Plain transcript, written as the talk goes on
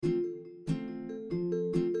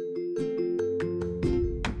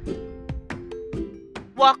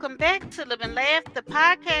Welcome back to Live and Laugh, the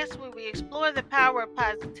podcast where we explore the power of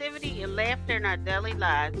positivity and laughter in our daily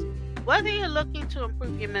lives. Whether you're looking to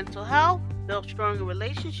improve your mental health, build stronger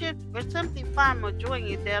relationships, or simply find more joy in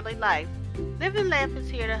your daily life, Live and Laugh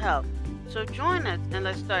is here to help. So join us and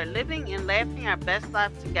let's start living and laughing our best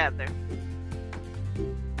lives together.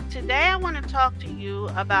 Today I want to talk to you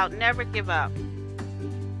about never give up.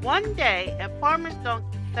 One day, a farmer's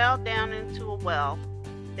donkey fell down into a well.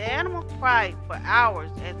 The animal cried for hours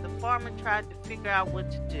as the farmer tried to figure out what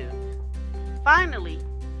to do. Finally,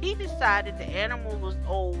 he decided the animal was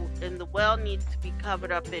old and the well needed to be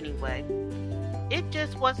covered up anyway. It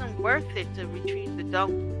just wasn't worth it to retrieve the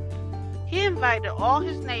donkey. He invited all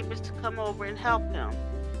his neighbors to come over and help him.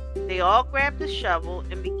 They all grabbed a shovel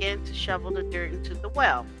and began to shovel the dirt into the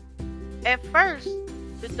well. At first,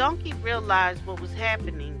 the donkey realized what was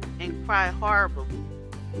happening and cried horribly.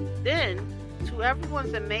 Then, to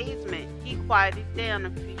everyone's amazement, he quieted down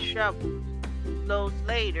a few shovel loads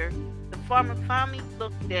later. The farmer finally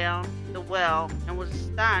looked down the well and was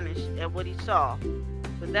astonished at what he saw.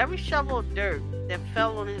 With every shovel of dirt that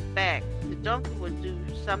fell on his back, the donkey would do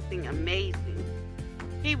something amazing.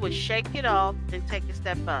 He would shake it off and take a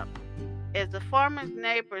step up. As the farmer's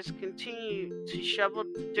neighbors continued to shovel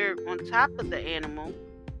the dirt on top of the animal,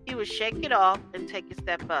 he would shake it off and take a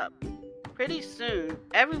step up. Pretty soon,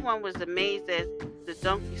 everyone was amazed as the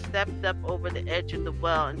donkey stepped up over the edge of the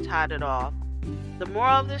well and tied it off. The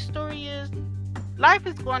moral of this story is, life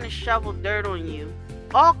is going to shovel dirt on you,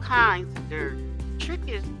 all kinds of dirt. The trick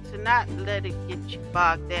is to not let it get you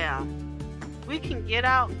bogged down. We can get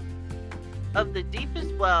out of the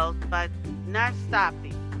deepest wells by not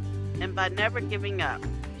stopping and by never giving up.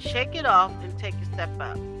 Shake it off and take a step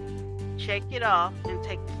up. Shake it off and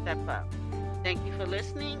take a step up. Thank you for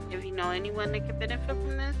listening. If you know anyone that could benefit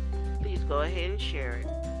from this, please go ahead and share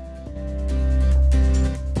it.